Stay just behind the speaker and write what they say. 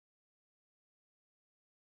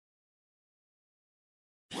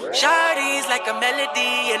Shawty's like a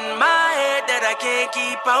melody in my head that I can't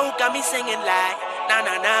keep out. Got me singing like na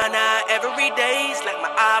na na na every day's like my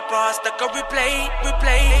iPod stuck on replay.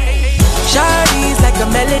 Shawty's like a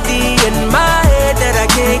melody in my head that I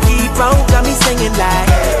can't keep out. Got me singing like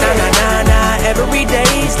na na na na every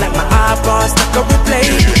day's like my iPod stuck on replay.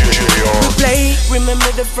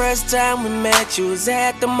 Remember the first time we met? You was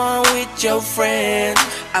at the mall with your friends.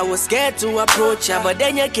 I was scared to approach ya, but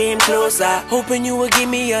then you came closer, hoping you would give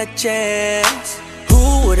me a chance.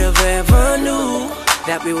 Who would have ever knew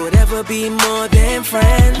that we would ever be more than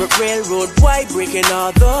friends? But railroad white breaking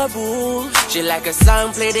all the rules. She like a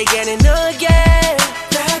song played again and again.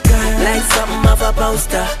 That girl, like something of a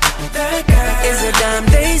poster. That girl is a dime,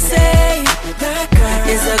 they say. That girl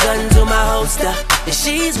is a gun to my holster, and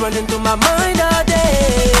she's running through my mind all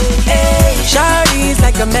day. Hey, Shawty's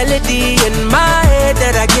like a melody in my head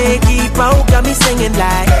that I can't keep out. Got me singing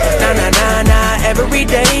like na na na na every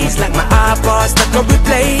day's like my iPod stuck on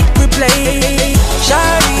replay.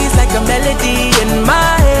 Shawty's like a melody in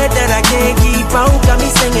my head that I can't keep out. Got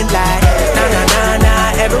me singing like na na na na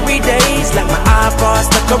every day's like my iPod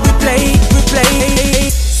stuck on replay.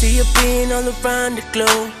 See you being all around the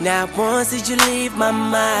globe. Not once did you leave my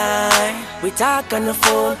mind. We talk on the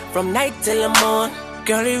phone from night till the morning.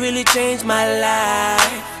 Girl, it really changed my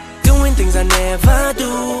life. Doing things I never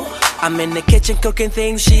do. I'm in the kitchen cooking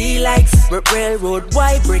things she likes. Railroad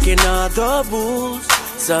white breaking all the rules.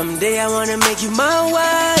 Someday I wanna make you my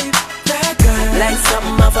wife. That girl, like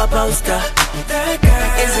something of a poster. That girl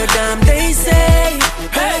is a dime, they say.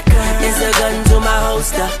 That girl is a gun to my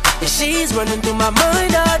holster, and she's running through my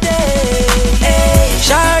mind all day. Hey,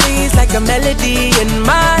 Shawty's like a melody in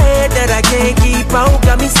my head that I can't keep out.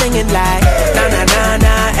 Got me singing like na na na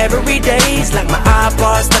na every day's like my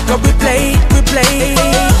iPod stuck on replay.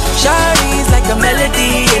 Shawty's like a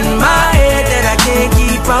melody in my head that I can't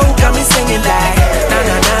keep out. Got me singing like na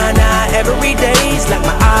na na na every day's like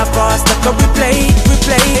my iPod stuck on replay.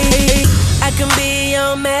 I can be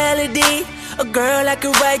your melody, a girl I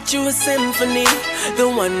could write you a symphony, the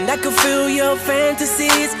one that could fill your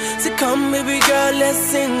fantasies. So come baby girl, let's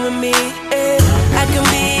sing with me. I can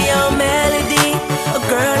be your melody, a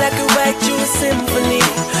girl I could write you a symphony,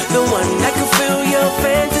 the one that could fill your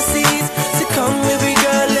fantasies. So come baby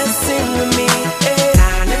girl, let's sing with me.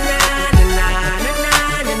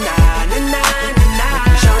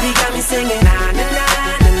 Shawty got me singing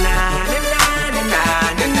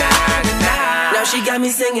she got me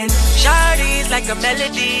singing. Shawty's like a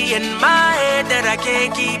melody in my head that I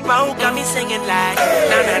can't keep out. Got me singing like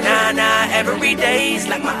na na na na every day's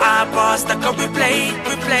like my iPod stuck on replay.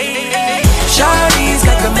 Shawty's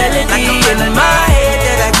like a melody in my head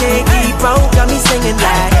that I can't keep out. Got me singing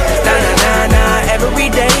like na na na na every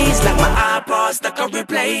day's like my iPod stuck on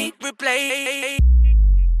replay.